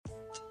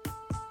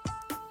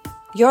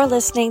You're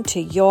listening to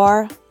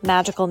Your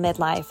Magical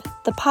Midlife,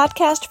 the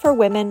podcast for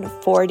women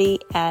 40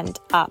 and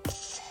up.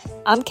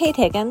 I'm Kate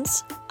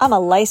Higgins. I'm a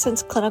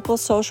licensed clinical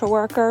social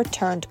worker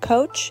turned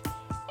coach,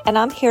 and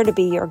I'm here to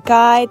be your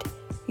guide,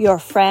 your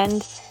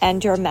friend,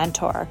 and your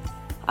mentor.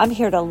 I'm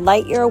here to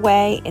light your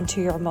way into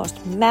your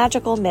most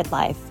magical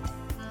midlife.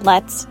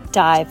 Let's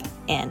dive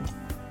in.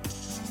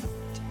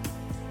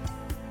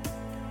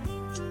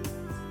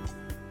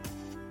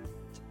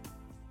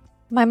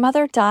 My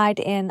mother died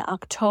in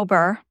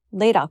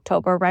late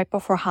October, right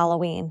before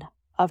Halloween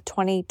of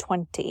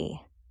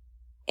 2020,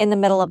 in the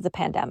middle of the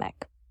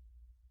pandemic.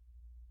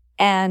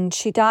 And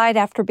she died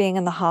after being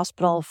in the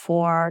hospital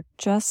for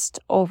just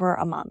over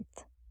a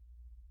month.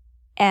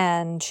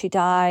 And she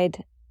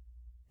died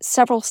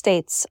several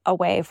states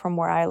away from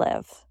where I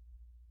live.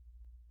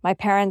 My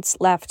parents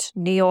left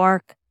New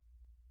York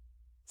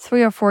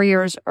 3 or 4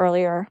 years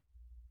earlier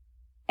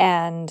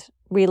and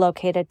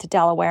relocated to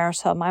Delaware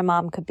so my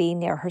mom could be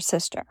near her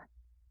sister,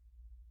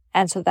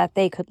 and so that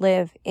they could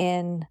live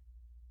in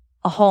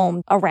a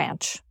home, a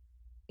ranch,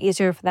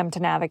 easier for them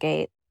to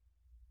navigate.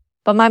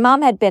 But my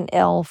mom had been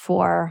ill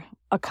for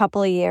a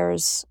couple of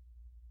years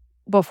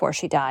before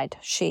she died.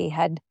 She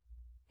had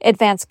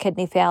advanced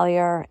kidney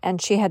failure,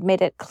 and she had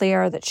made it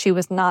clear that she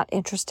was not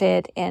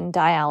interested in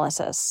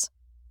dialysis.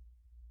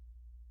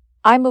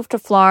 I moved to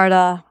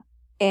Florida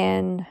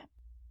in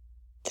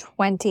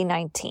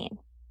 2019.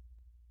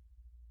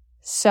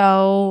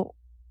 So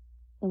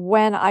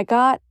when I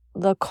got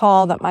the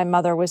call that my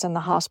mother was in the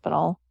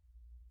hospital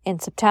in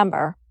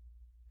September,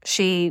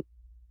 she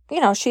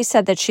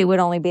said that she would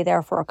only be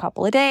there for a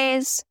couple of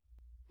days,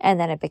 and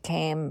then it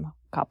became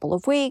a couple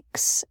of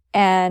weeks,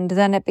 and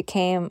then it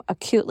became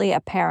acutely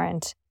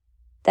apparent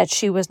that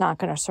she was not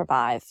going to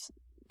survive.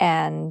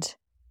 And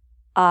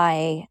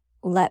I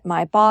let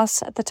my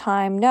boss at the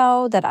time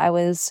know that I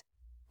was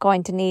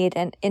going to need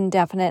an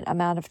indefinite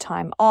amount of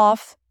time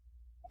off,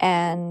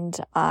 and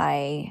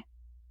I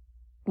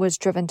was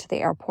driven to the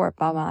airport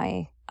by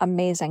my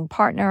amazing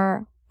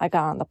partner. I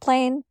got on the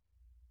plane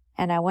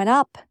and I went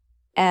up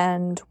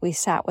and we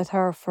sat with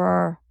her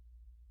for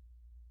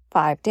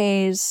 5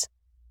 days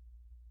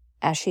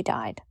as she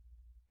died.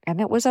 And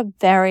it was a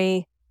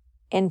very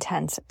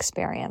intense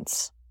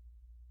experience.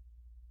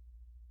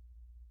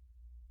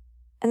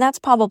 And that's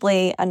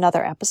probably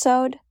another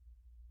episode,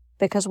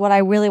 because what I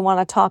really want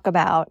to talk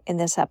about in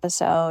this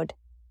episode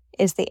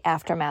is the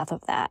aftermath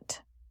of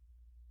that.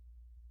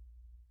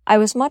 I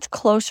was much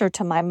closer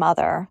to my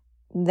mother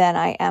than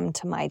I am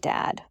to my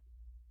dad.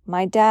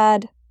 My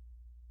dad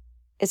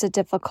is a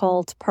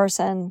difficult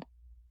person,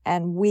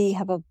 and we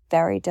have a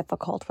very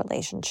difficult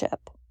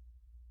relationship.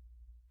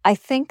 I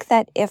think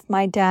that if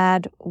my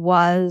dad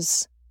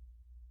was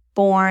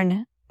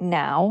born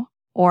now,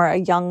 or a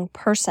young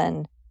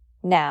person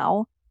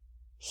now,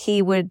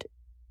 he would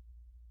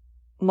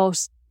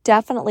most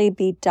definitely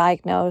be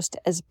diagnosed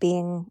as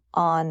being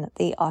on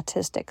the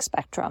autistic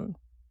spectrum.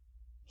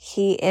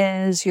 He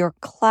is your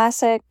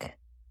classic,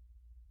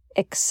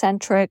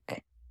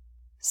 eccentric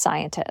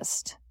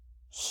scientist.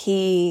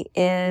 He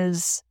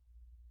is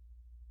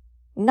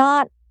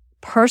not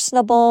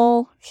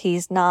personable.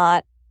 He's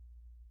not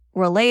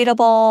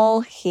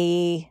relatable.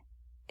 He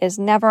is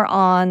never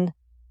on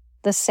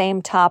the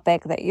same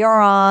topic that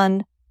you're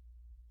on.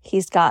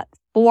 He's got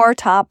 4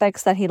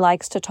 topics that he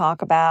likes to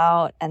talk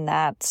about, and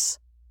that's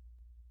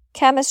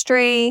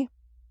chemistry,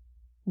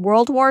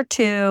 World War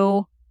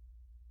II,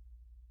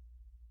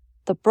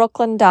 the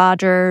Brooklyn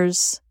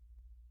Dodgers,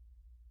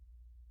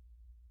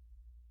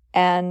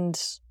 and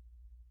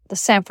the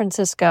San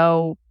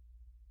Francisco,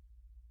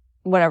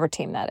 whatever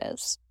team that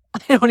is.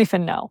 I don't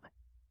even know.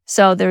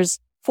 So there's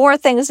 4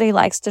 things that he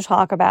likes to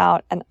talk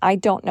about, and I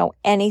don't know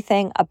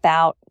anything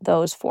about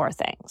those 4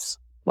 things.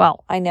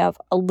 Well, I know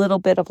a little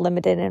bit of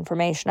limited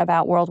information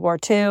about World War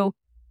II,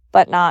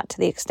 but not to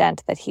the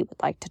extent that he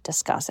would like to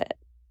discuss it.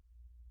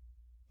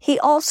 He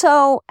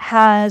also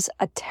has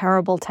a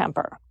terrible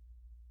temper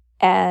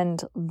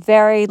and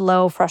very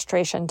low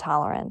frustration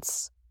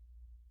tolerance.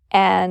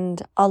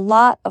 And a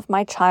lot of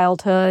my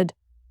childhood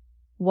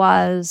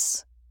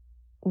was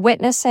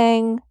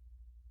witnessing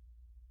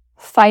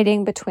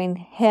fighting between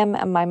him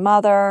and my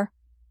mother,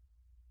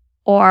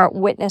 or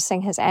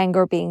witnessing his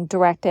anger being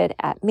directed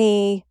at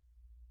me,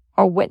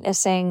 or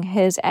witnessing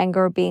his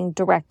anger being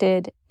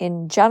directed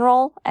in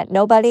general at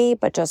nobody,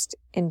 but just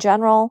in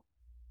general.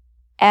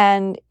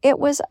 And it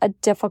was a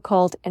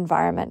difficult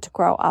environment to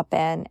grow up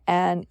in,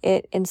 and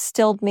it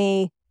instilled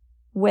me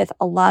with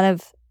a lot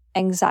of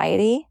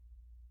anxiety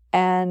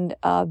and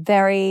a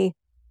very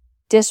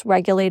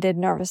dysregulated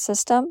nervous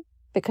system,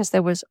 because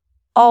there was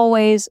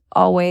always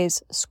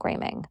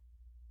screaming.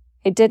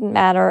 It didn't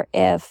matter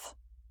if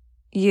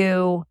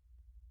you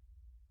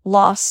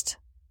lost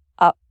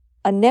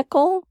a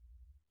nickel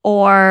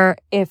or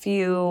if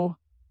you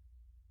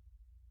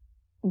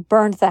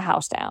burned the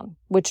house down,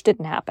 which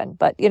didn't happen.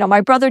 But,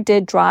 my brother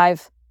did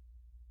drive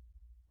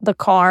the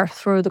car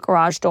through the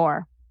garage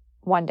door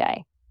one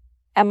day.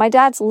 And my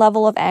dad's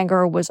level of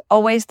anger was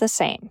always the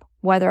same,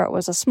 whether it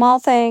was a small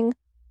thing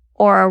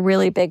or a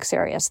really big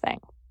serious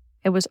thing.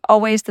 It was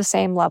always the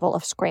same level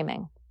of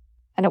screaming.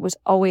 And it was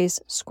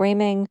always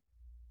screaming,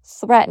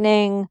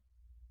 threatening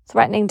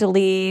to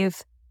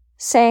leave,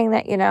 saying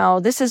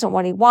that, this isn't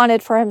what he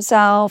wanted for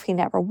himself. He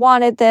never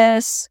wanted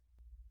this.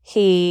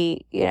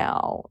 He,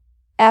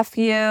 F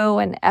you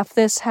and F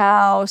this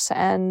house.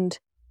 And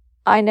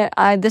I know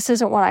this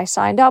isn't what I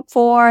signed up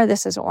for.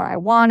 This isn't what I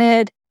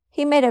wanted.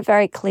 He made it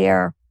very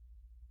clear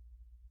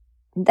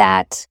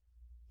that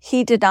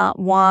he did not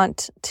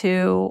want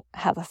to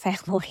have a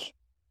family.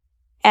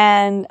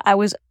 And I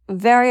was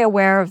very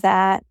aware of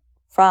that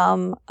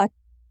from a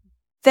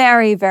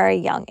very, very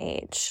young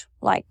age,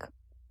 like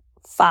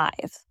 5.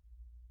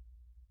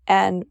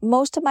 And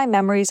most of my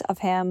memories of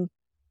him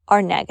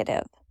are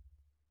negative.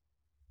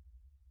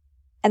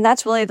 And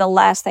that's really the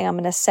last thing I'm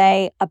going to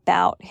say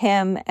about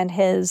him and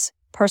his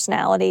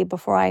personality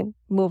before I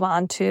move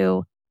on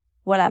to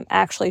what I'm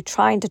actually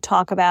trying to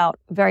talk about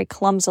very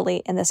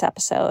clumsily in this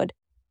episode,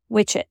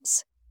 which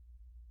is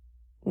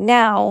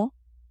now,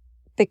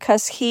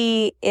 because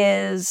he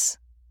is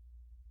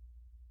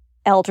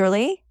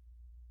elderly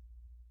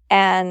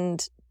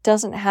and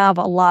doesn't have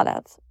a lot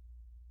of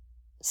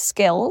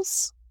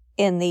skills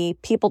in the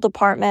people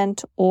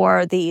department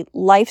or the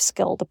life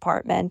skill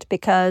department,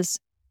 because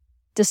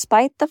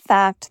despite the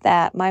fact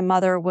that my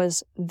mother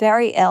was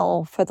very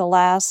ill for the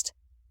last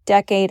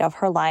decade of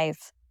her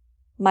life,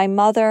 my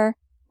mother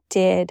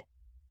did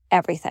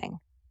everything.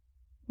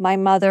 My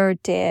mother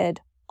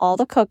did all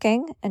the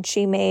cooking, and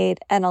she made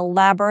an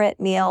elaborate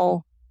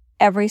meal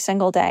every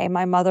single day.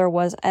 My mother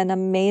was an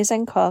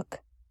amazing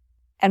cook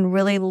and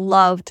really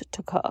loved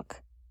to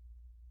cook.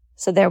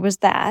 So there was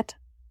that.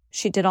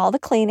 She did all the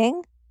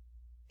cleaning.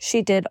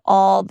 She did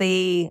all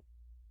the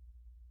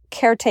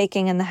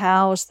caretaking in the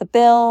house, the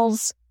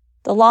bills,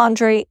 the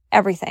laundry,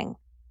 everything.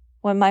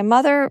 When my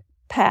mother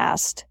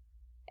passed,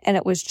 and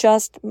it was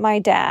just my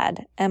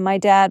dad, and my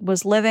dad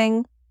was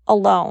living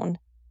alone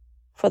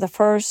for the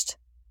first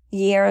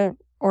year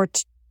or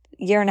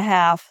year and a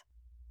half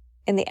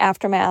in the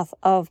aftermath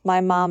of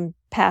my mom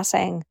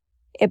passing,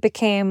 it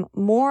became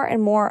more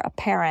and more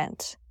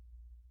apparent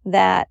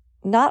that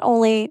not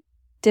only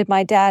did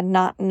my dad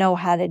not know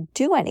how to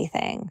do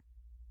anything,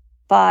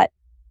 but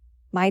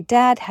my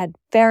dad had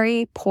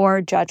very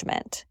poor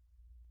judgment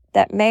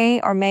that may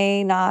or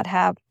may not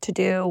have to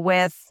do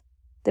with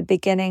the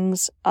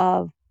beginnings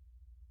of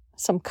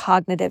some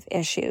cognitive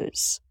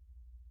issues.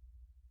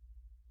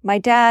 My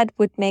dad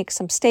would make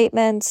some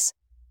statements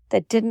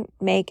that didn't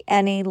make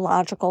any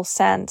logical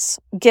sense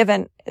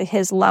given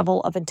his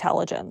level of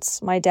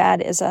intelligence. My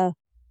dad is a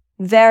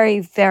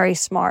very, very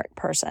smart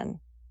person.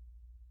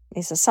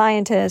 He's a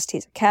scientist,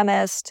 he's a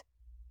chemist,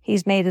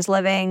 he's made his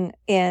living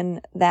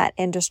in that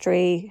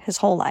industry his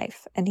whole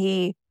life, and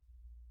he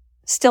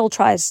still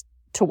tries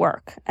to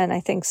work, and I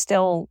think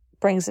still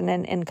brings in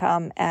an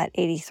income at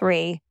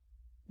 83,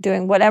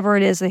 doing whatever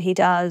it is that he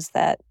does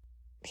that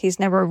he's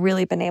never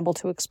really been able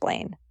to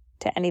explain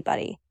to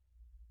anybody.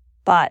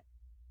 But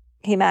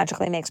he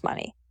magically makes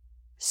money.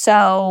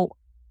 So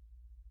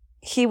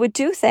he would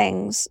do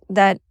things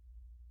that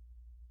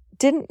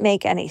didn't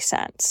make any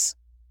sense,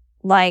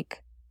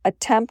 like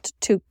attempt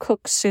to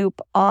cook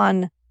soup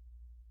on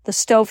the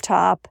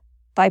stovetop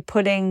by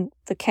putting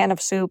the can of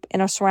soup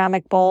in a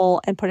ceramic bowl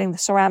and putting the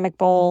ceramic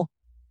bowl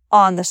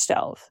on the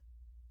stove.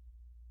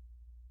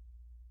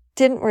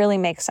 Didn't really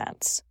make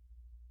sense.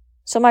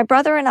 So my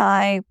brother and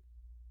I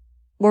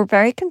were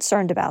very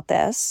concerned about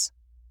this,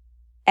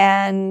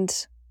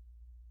 and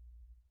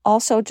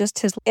also just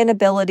his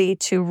inability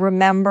to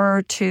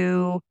remember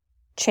to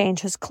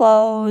change his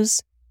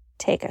clothes,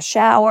 take a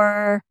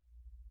shower.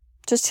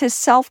 Just his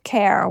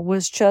self-care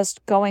was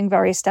just going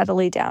very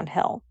steadily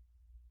downhill.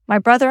 My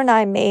brother and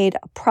I made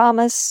a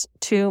promise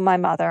to my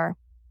mother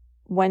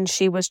when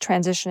she was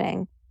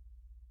transitioning,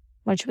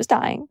 when she was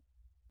dying,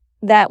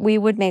 that we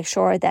would make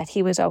sure that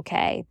he was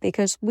okay,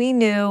 because we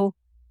knew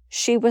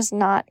she was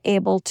not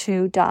able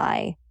to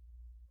die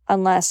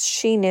unless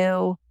she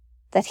knew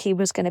that he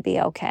was going to be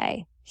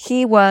okay.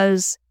 He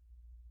was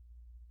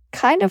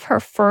kind of her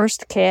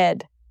first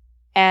kid,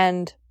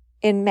 and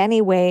in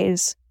many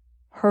ways,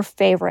 her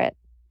favorite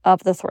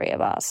of the 3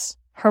 of us,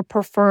 her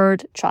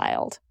preferred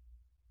child.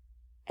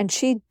 And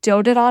she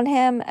doted on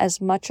him as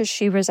much as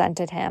she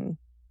resented him.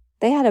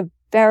 They had a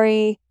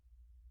very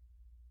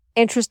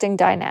interesting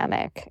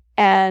dynamic,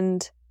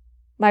 and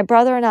my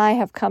brother and I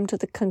have come to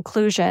the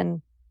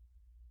conclusion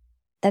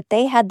that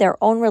they had their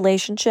own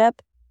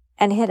relationship,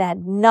 and it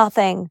had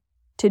nothing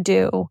to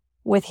do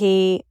with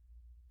he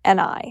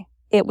and I.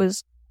 It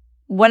was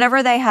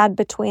whatever they had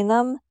between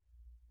them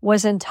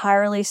was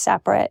entirely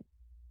separate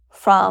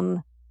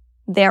from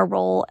their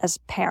role as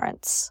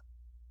parents.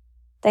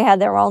 They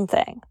had their own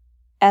thing.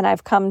 And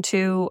I've come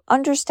to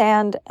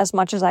understand as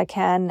much as I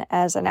can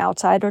as an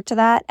outsider to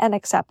that and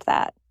accept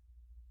that.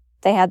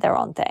 They had their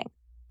own thing.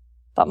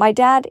 But my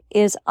dad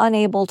is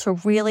unable to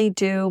really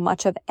do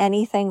much of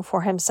anything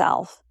for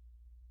himself.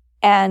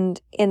 And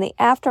in the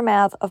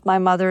aftermath of my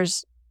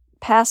mother's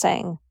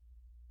passing,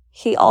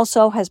 he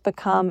also has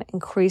become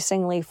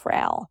increasingly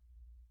frail.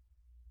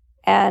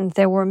 And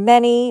there were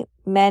many,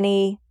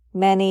 many,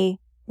 many,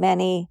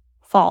 many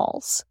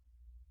falls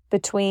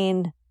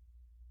between,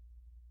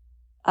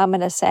 I'm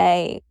going to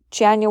say,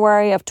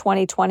 January of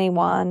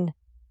 2021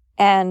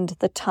 and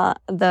the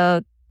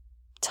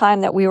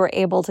time that we were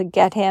able to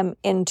get him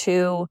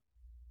into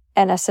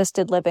an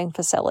assisted living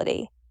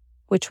facility,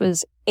 which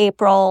was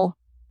April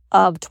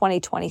of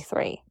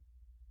 2023.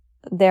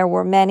 There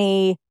were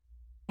many.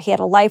 He had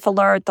a life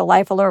alert. The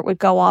life alert would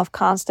go off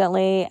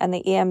constantly, and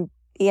the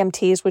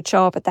EMTs would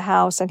show up at the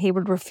house, and he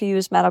would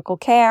refuse medical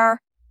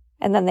care.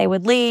 And then they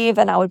would leave,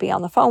 and I would be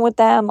on the phone with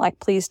them, like,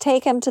 please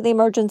take him to the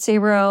emergency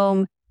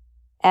room.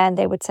 And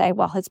they would say,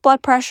 well, his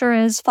blood pressure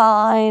is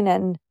fine,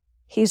 and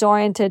he's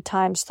oriented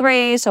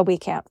 ×3, so we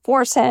can't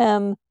force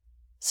him.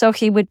 So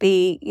he would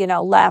be,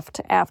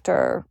 left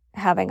after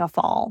having a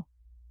fall.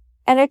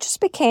 And it just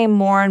became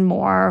more and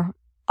more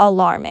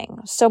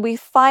alarming. So we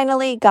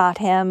finally got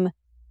him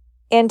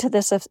into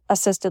this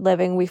assisted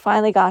living. We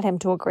finally got him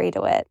to agree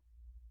to it.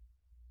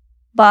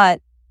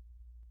 But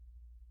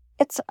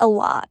it's a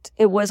lot.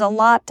 It was a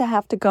lot to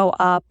have to go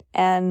up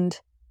and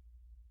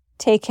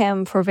take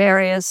him for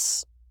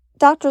various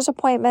doctor's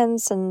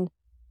appointments and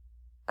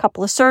a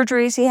couple of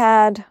surgeries he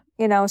had,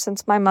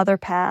 since my mother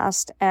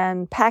passed,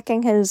 and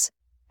packing his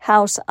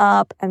house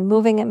up and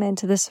moving him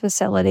into this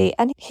facility.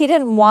 And he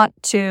didn't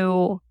want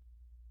to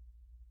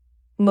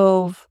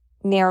move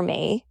near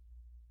me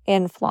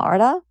in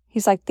Florida.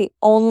 He's like the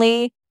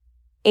only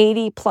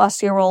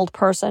 80-plus-year-old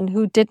person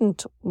who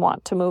didn't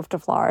want to move to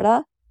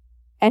Florida.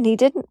 And he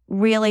didn't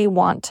really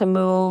want to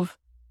move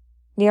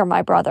near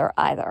my brother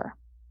either.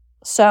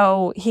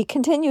 So he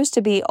continues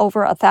to be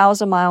over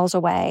 1,000 miles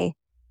away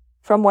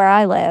from where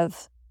I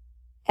live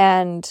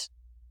and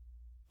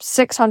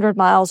 600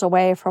 miles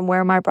away from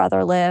where my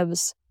brother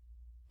lives,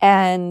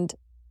 and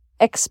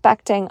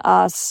expecting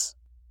us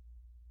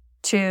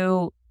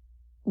to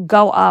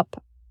go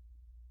up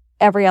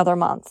every other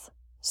month.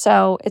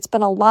 So it's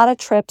been a lot of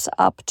trips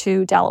up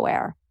to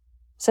Delaware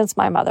since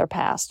my mother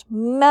passed.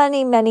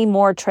 Many, many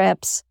more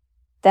trips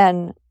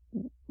than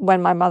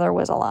when my mother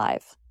was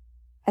alive.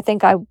 I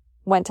think I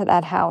went to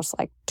that house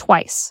like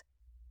twice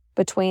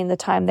between the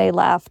time they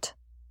left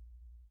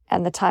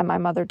and the time my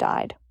mother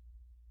died.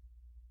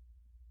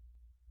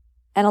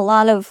 And a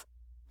lot of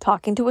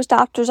talking to his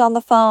doctors on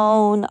the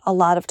phone, a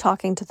lot of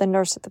talking to the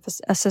nurse at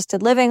the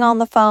assisted living on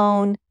the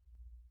phone.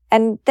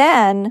 And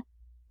then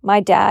my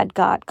dad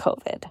got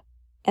COVID.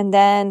 And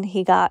then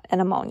he got a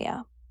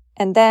pneumonia.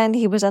 And then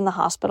he was in the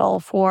hospital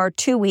for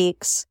 2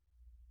 weeks.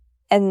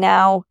 And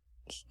now,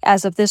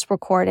 as of this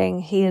recording,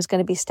 he is going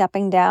to be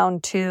stepping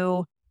down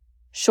to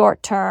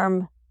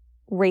short-term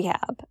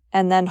rehab.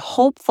 And then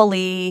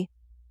hopefully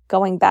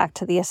going back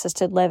to the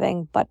assisted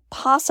living, but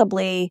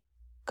possibly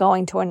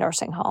going to a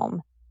nursing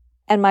home.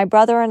 And my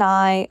brother and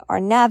I are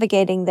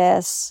navigating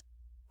this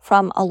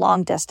from a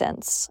long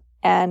distance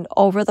and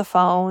over the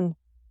phone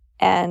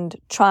and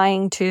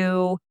trying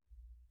to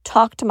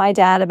talk to my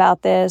dad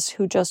about this,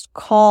 who just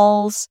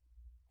calls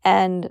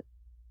and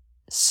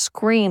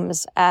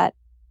screams at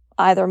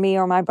either me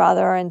or my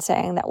brother and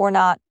saying that we're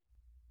not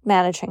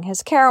managing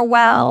his care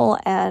well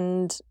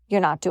and you're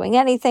not doing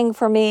anything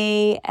for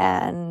me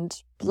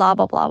and blah,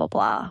 blah, blah, blah,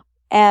 blah.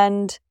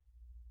 And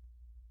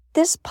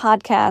this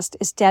podcast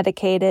is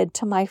dedicated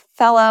to my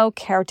fellow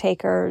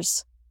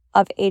caretakers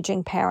of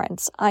aging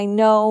parents. I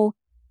know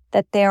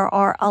that there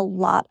are a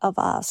lot of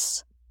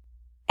us,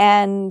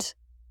 and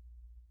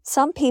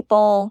some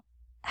people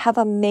have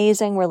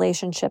amazing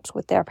relationships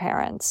with their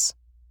parents.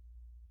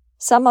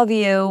 Some of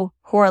you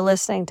who are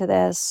listening to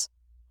this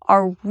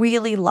are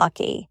really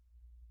lucky.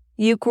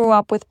 You grew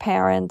up with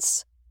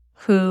parents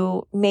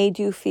who made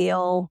you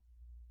feel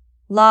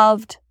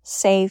loved,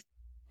 safe,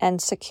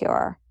 and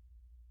secure.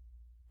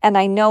 And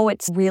I know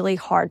it's really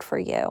hard for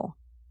you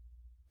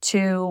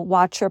to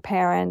watch your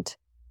parent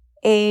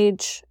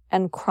age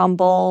and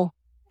crumble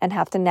and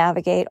have to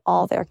navigate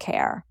all their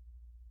care.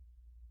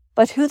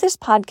 But who this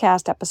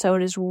podcast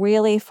episode is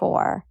really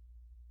for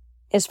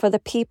is for the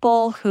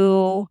people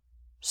who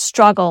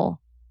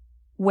struggle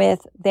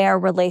with their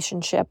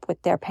relationship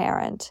with their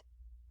parent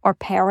or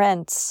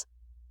parents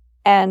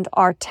and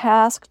are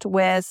tasked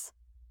with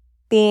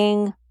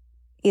being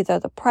either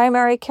the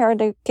primary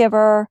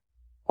caregiver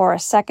or a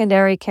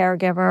secondary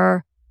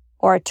caregiver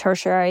or a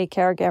tertiary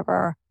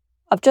caregiver,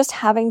 of just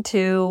having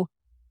to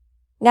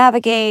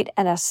navigate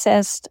and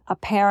assist a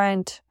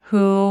parent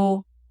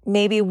who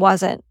maybe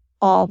wasn't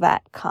all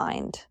that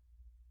kind,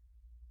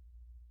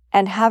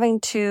 and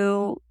having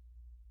to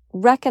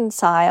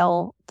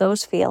reconcile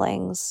those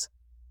feelings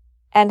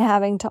and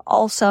having to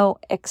also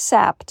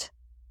accept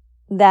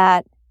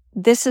that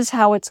this is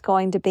how it's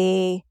going to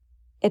be.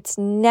 It's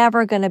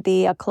never going to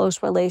be a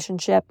close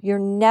relationship. You're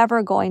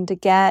never going to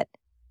get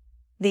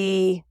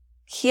the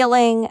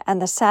healing and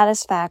the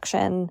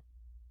satisfaction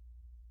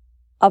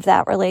of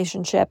that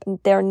relationship.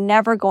 They're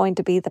never going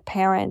to be the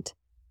parent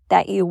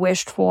that you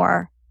wished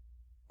for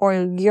or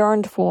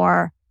yearned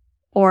for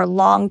or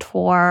longed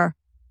for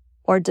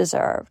or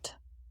deserved.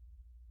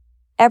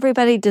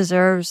 Everybody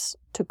deserves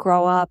to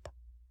grow up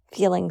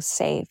feeling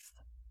safe.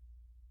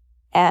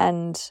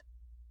 And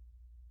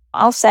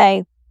I'll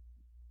say,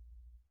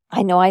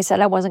 I know I said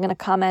I wasn't going to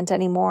comment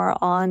anymore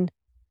on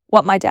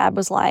what my dad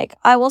was like.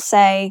 I will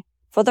say,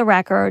 for the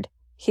record,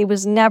 he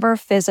was never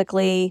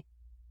physically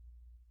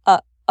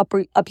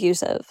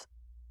abusive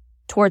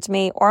towards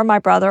me or my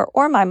brother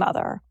or my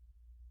mother.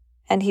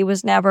 And he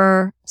was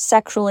never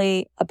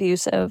sexually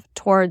abusive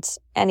towards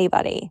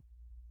anybody.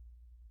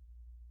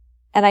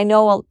 And I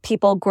know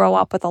people grow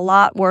up with a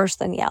lot worse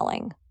than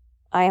yelling.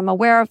 I am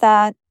aware of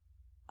that.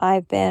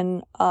 I've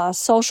been a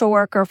social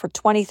worker for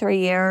 23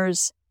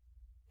 years,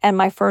 and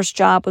my first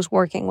job was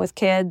working with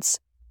kids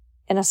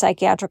in a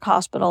psychiatric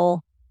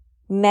hospital,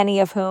 many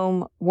of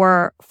whom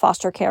were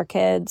foster care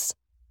kids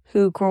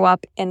who grew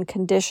up in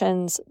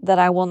conditions that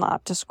I will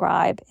not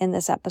describe in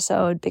this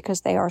episode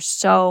because they are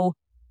so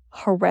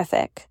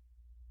horrific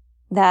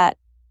that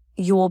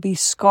you will be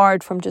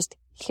scarred from just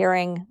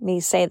hearing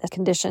me say the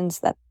conditions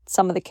that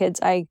some of the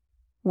kids I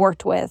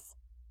worked with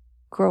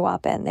grew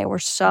up in. They were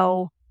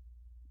so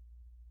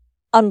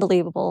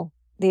unbelievable,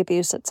 the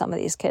abuse that some of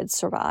these kids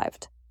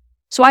survived.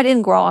 So I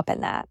didn't grow up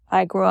in that.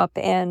 I grew up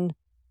in,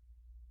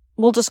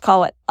 we'll just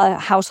call it a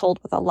household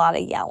with a lot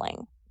of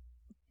yelling.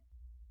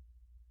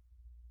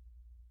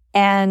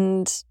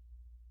 And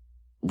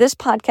this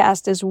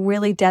podcast is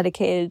really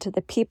dedicated to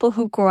the people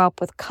who grew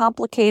up with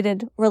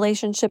complicated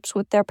relationships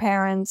with their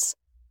parents,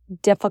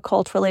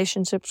 difficult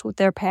relationships with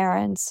their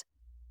parents,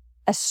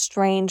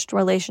 estranged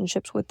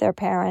relationships with their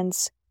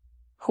parents,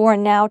 who are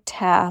now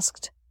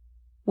tasked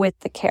with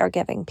the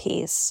caregiving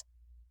piece.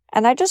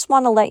 And I just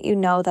want to let you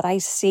know that I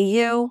see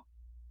you,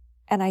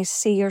 and I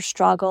see your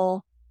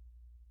struggle,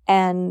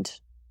 and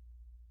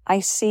I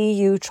see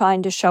you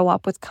trying to show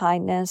up with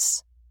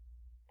kindness,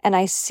 and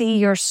I see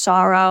your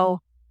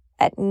sorrow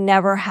at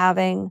never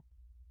having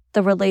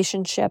the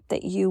relationship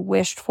that you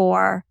wished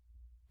for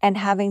and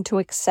having to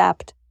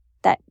accept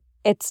that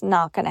it's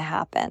not going to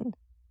happen.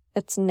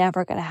 It's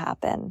never going to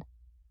happen.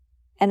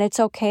 And it's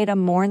okay to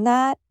mourn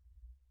that.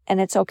 And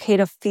it's okay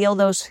to feel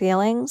those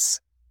feelings.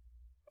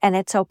 And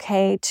it's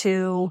okay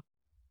to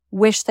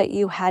wish that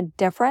you had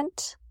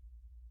different.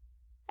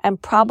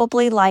 And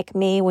probably like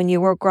me, when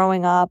you were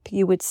growing up,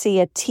 you would see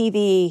a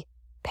TV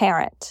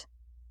parent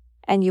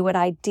and you would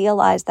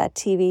idealize that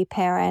TV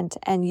parent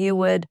and you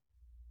would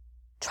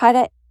try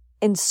to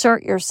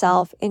insert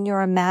yourself in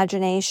your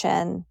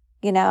imagination,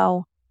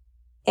 into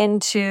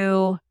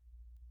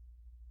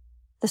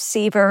the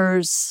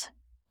Seavers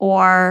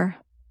or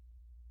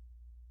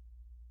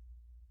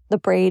the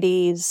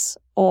Bradys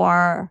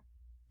or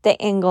the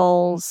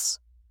Ingalls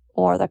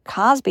or the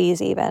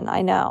Cosbys even.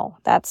 I know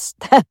that's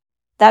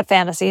that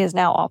fantasy is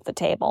now off the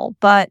table,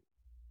 but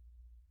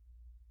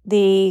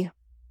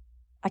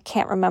I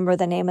can't remember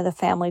the name of the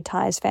Family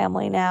Ties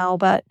family now,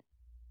 but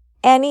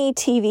any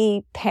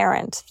TV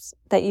parents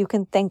that you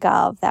can think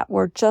of that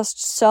were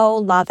just so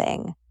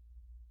loving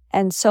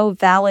and so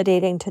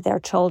validating to their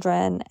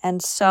children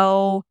and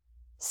so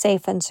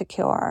safe and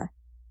secure.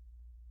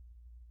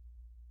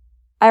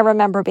 I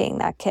remember being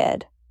that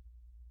kid.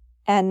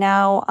 And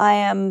now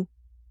I'm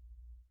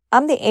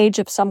the age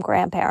of some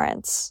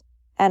grandparents,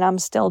 and I'm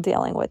still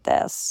dealing with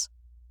this.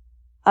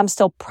 I'm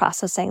still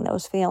processing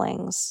those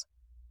feelings.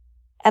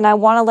 And I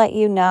want to let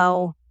you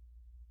know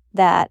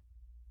that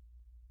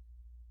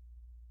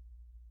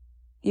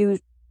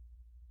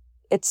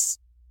it's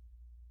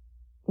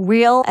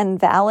real and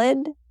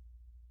valid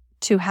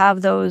to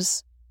have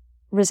those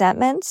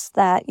resentments,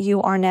 that you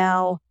are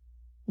now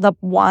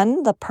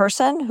the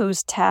person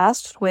who's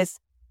tasked with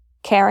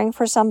caring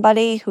for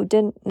somebody who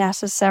didn't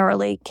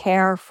necessarily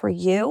care for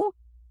you.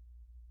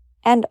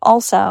 And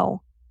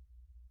also,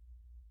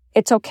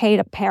 it's okay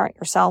to parent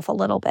yourself a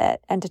little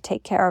bit and to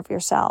take care of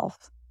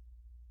yourself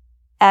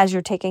as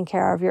you're taking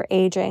care of your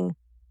aging,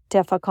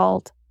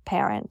 difficult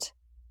parent.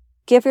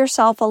 Give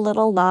yourself a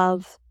little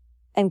love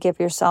and give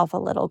yourself a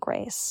little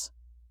grace.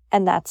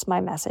 And that's my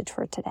message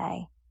for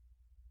today.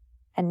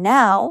 And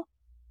now,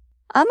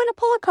 I'm going to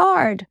pull a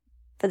card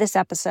for this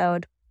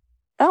episode.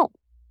 Oh,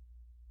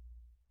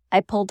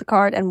 I pulled the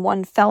card and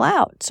one fell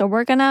out. So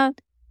we're going to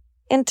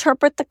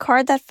interpret the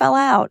card that fell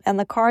out. And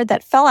the card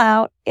that fell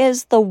out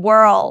is the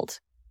World.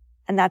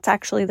 And that's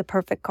actually the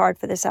perfect card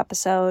for this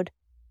episode.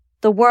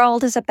 The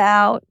World is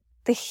about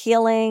the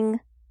healing,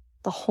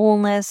 the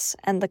wholeness,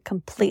 and the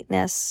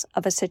completeness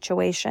of a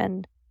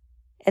situation.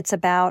 It's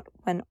about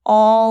when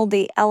all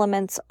the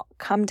elements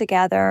come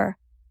together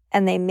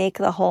and they make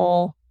the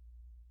whole,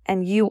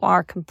 and you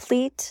are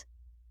complete.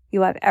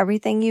 You have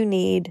everything you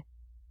need.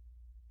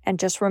 And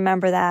just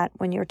remember that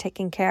when you're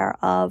taking care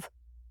of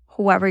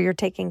whoever you're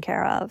taking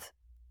care of,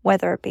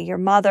 whether it be your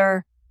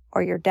mother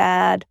or your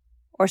dad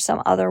or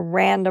some other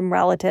random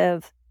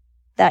relative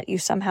that you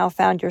somehow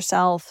found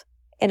yourself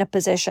in a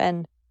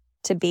position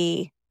to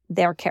be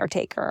their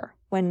caretaker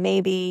when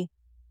maybe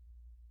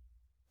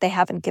they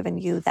haven't given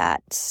you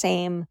that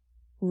same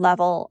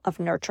level of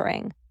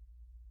nurturing.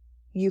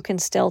 You can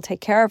still take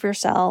care of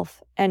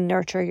yourself and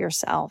nurture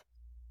yourself.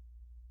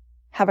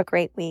 Have a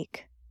great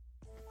week.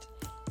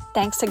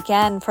 Thanks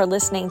again for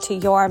listening to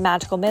Your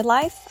Magical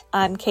Midlife.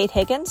 I'm Kate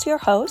Higgins, your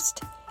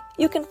host.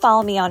 You can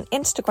follow me on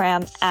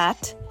Instagram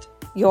at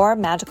Your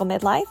Magical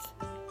Midlife.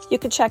 You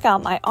can check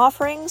out my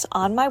offerings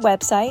on my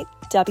website,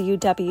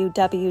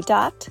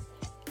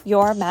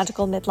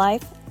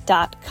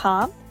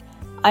 www.yourmagicalmidlife.com.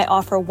 I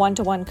offer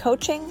one-to-one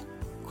coaching,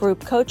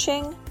 group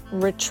coaching,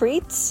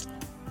 retreats,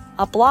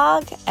 a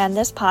blog, and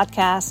this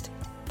podcast.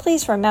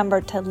 Please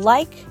remember to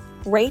like,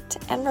 rate,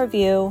 and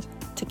review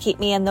to keep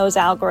me in those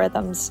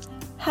algorithms.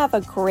 Have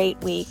a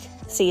great week.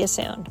 See you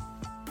soon.